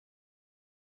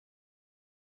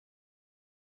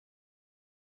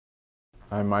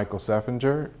I'm Michael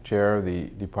Seffinger, Chair of the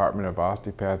Department of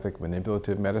Osteopathic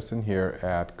Manipulative Medicine here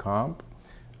at COMP.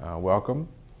 Welcome.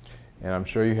 And I'm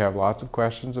sure you have lots of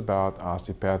questions about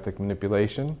osteopathic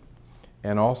manipulation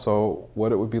and also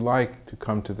what it would be like to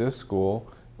come to this school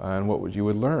and what you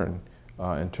would learn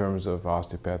in terms of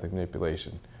osteopathic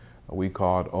manipulation. We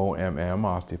call it OMM,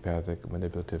 Osteopathic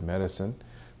Manipulative Medicine.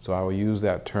 So I will use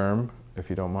that term, if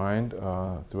you don't mind,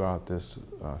 throughout this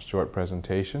short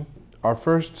presentation. Our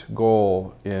first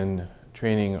goal in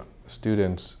training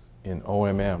students in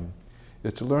OMM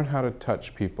is to learn how to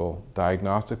touch people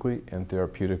diagnostically and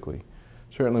therapeutically.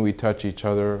 Certainly we touch each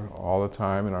other all the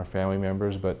time and our family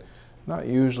members, but not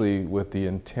usually with the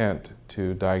intent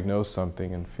to diagnose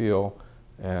something and feel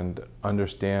and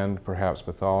understand perhaps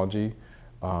pathology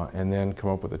and then come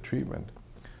up with a treatment.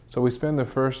 So we spend the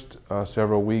first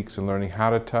several weeks in learning how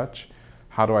to touch,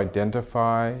 how to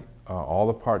identify all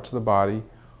the parts of the body,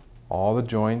 all the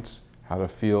joints, how to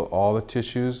feel all the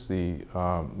tissues, the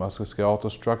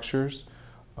musculoskeletal structures,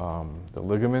 the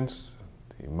ligaments,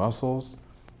 the muscles,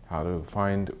 how to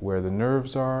find where the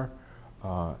nerves are.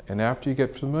 And after you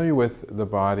get familiar with the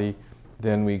body,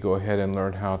 then we go ahead and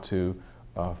learn how to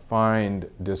find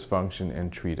dysfunction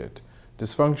and treat it.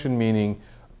 Dysfunction meaning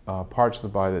parts of the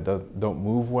body that don't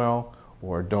move well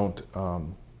or don't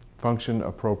function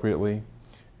appropriately,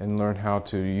 and learn how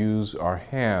to use our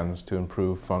hands to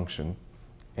improve function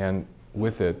and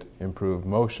with it improve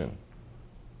motion.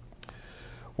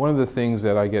 One of the things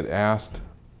that I get asked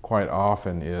quite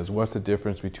often is what's the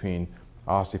difference between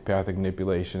osteopathic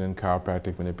manipulation and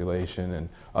chiropractic manipulation and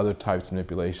other types of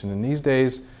manipulation. And these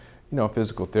days, you know,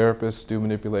 physical therapists do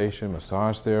manipulation,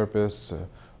 massage therapists,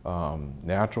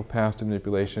 naturopaths do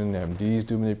manipulation, MDs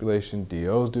do manipulation,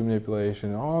 DOs do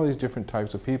manipulation, all these different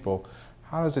types of people.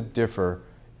 How does it differ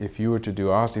if you were to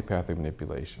do osteopathic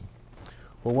manipulation?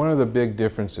 Well, one of the big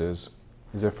differences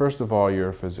is that first of all, you're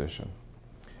a physician.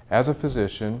 As a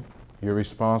physician, you're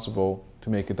responsible to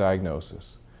make a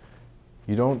diagnosis.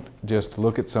 You don't just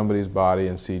look at somebody's body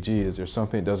and see, gee, is there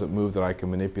something that doesn't move that I can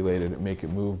manipulate it and make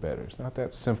it move better? It's not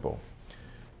that simple.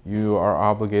 You are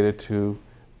obligated to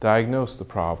diagnose the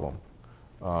problem,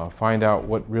 find out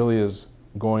what really is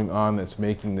going on that's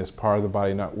making this part of the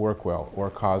body not work well or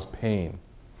cause pain.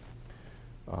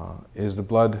 Is the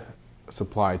blood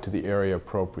supply to the area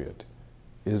appropriate?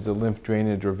 Is the lymph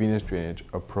drainage or venous drainage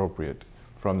appropriate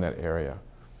from that area?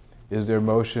 Is there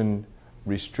motion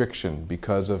restriction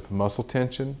because of muscle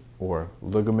tension or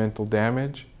ligamental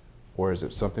damage? Or is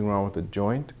it something wrong with the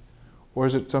joint? Or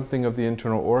is it something of the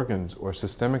internal organs or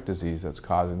systemic disease that's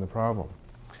causing the problem?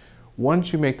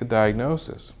 Once you make the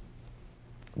diagnosis,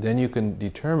 then you can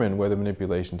determine whether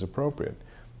manipulation is appropriate.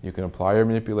 You can apply your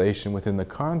manipulation within the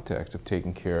context of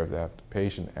taking care of that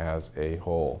patient as a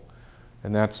whole.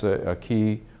 And that's a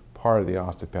key part of the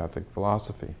osteopathic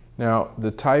philosophy. Now, the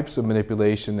types of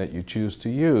manipulation that you choose to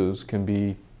use can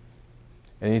be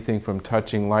anything from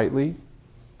touching lightly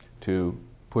to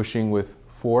pushing with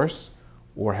force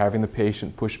or having the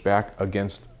patient push back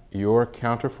against your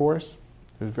counterforce.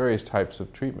 There's various types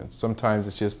of treatments. Sometimes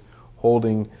it's just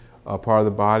holding a part of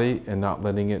the body and not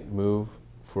letting it move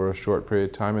for a short period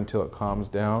of time until it calms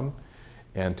down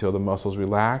and until the muscles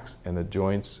relax and the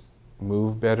joints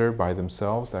move better by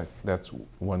themselves. That's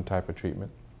one type of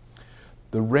treatment.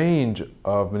 The range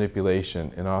of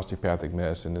manipulation in osteopathic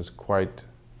medicine is quite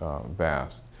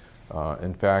vast.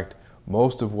 In fact,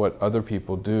 most of what other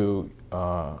people do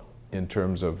in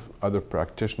terms of other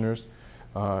practitioners,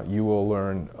 you will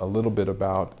learn a little bit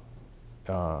about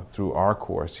through our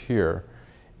course here.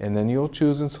 And then you'll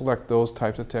choose and select those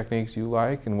types of techniques you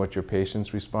like and what your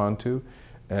patients respond to.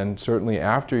 And certainly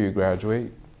after you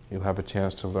graduate, you'll have a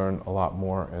chance to learn a lot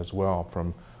more as well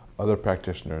from other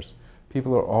practitioners.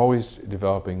 People are always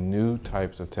developing new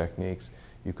types of techniques.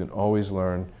 You can always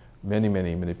learn many,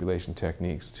 many manipulation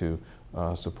techniques to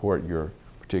support your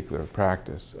particular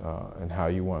practice and how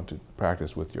you want to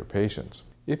practice with your patients.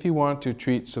 If you want to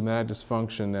treat somatic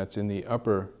dysfunction that's in the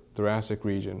upper thoracic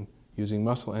region, using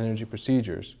muscle energy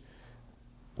procedures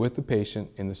with the patient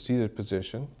in the seated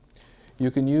position, you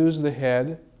can use the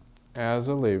head as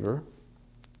a lever.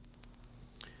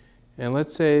 And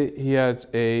let's say he has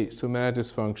a somatic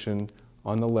dysfunction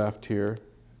on the left here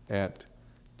at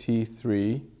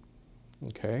T3,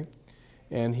 okay?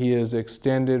 And he is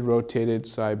extended, rotated,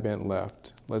 side bent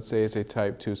left. Let's say it's a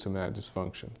type 2 somatic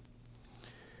dysfunction.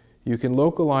 You can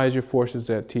localize your forces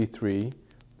at T3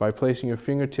 by placing your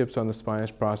fingertips on the spinous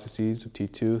processes of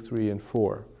T2, 3, and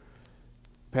 4.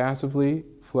 Passively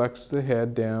flex the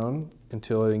head down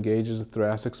until it engages the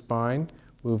thoracic spine,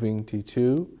 moving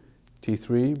T2,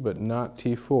 T3, but not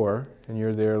T4, and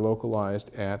you're there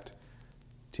localized at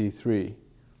T3.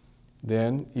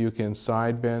 Then you can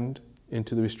side bend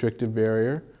into the restrictive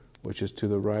barrier, which is to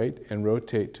the right, and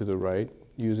rotate to the right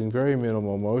using very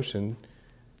minimal motion,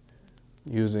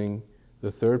 using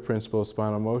the third principle of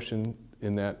spinal motion.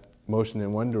 In that motion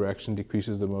in one direction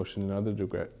decreases the motion in other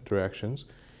directions.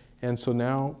 And so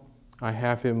now I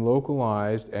have him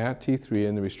localized at T3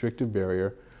 in the restrictive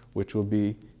barrier, which will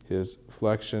be his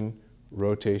flexion,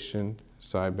 rotation,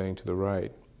 side bending to the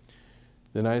right.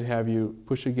 Then I'd have you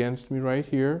push against me right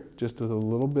here, just with a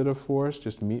little bit of force,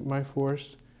 just meet my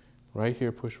force. Right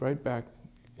here, push right back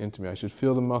into me. I should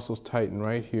feel the muscles tighten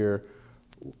right here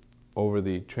over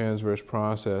the transverse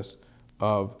process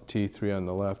of T3 on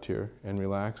the left here. And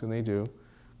relax, and they do.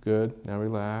 Good, now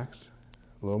relax.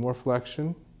 A little more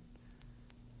flexion,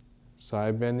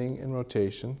 side bending and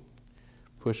rotation.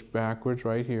 Push backwards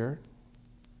right here.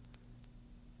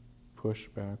 Push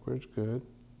backwards, good.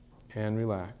 And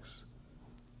relax.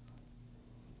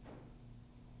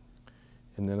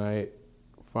 And then I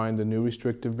find the new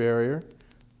restrictive barrier,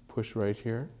 push right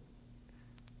here,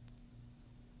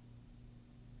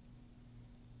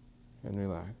 and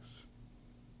relax.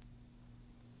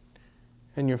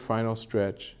 And your final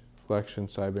stretch, flexion,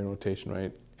 side bend, rotation,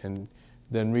 right? And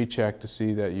then recheck to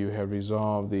see that you have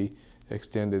resolved the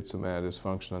extended somatic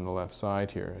dysfunction on the left side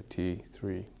here at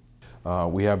T3.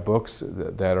 We have books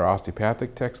that are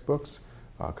osteopathic textbooks.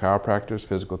 Chiropractors,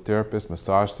 physical therapists,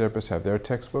 massage therapists have their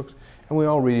textbooks, and we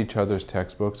all read each other's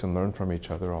textbooks and learn from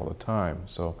each other all the time.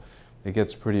 So it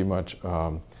gets pretty much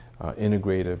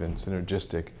integrative and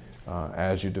synergistic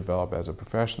as you develop as a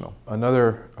professional.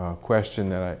 Another question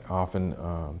that I often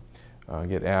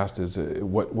get asked is,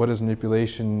 what is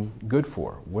manipulation good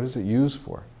for? What is it used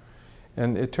for?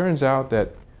 And it turns out that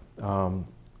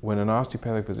when an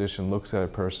osteopathic physician looks at a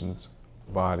person's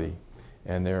body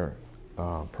and their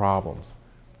problems,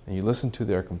 and you listen to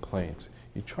their complaints,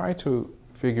 you try to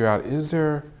figure out, is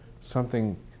there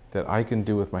something that I can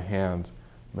do with my hands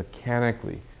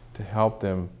mechanically to help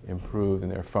them improve in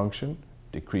their function,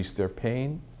 decrease their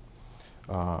pain,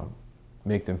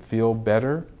 make them feel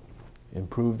better,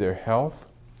 improve their health?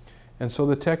 And so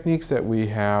the techniques that we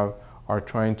have are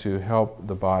trying to help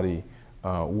the body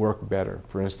work better.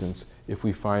 For instance, if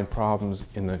we find problems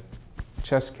in the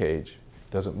chest cage,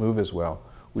 doesn't move as well,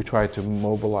 we try to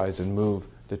mobilize and move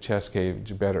the chest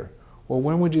cage better. Well,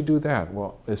 when would you do that?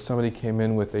 Well, if somebody came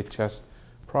in with a chest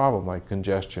problem like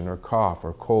congestion or cough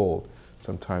or cold,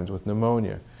 sometimes with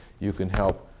pneumonia, you can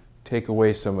help take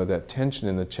away some of that tension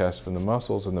in the chest from the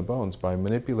muscles and the bones by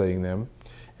manipulating them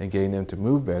and getting them to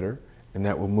move better, and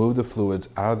that will move the fluids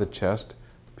out of the chest.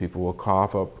 People will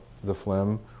cough up the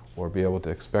phlegm or be able to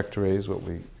expectorate, is what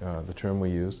the term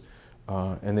we use,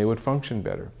 and they would function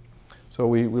better. So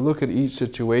we look at each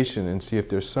situation and see if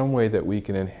there's some way that we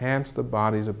can enhance the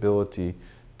body's ability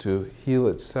to heal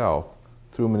itself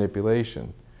through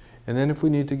manipulation. And then if we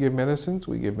need to give medicines,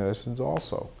 we give medicines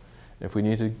also. If we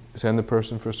need to send the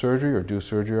person for surgery or do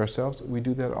surgery ourselves, we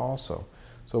do that also.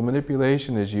 So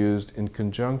manipulation is used in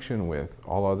conjunction with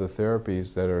all other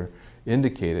therapies that are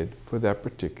indicated for that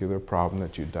particular problem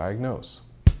that you diagnose.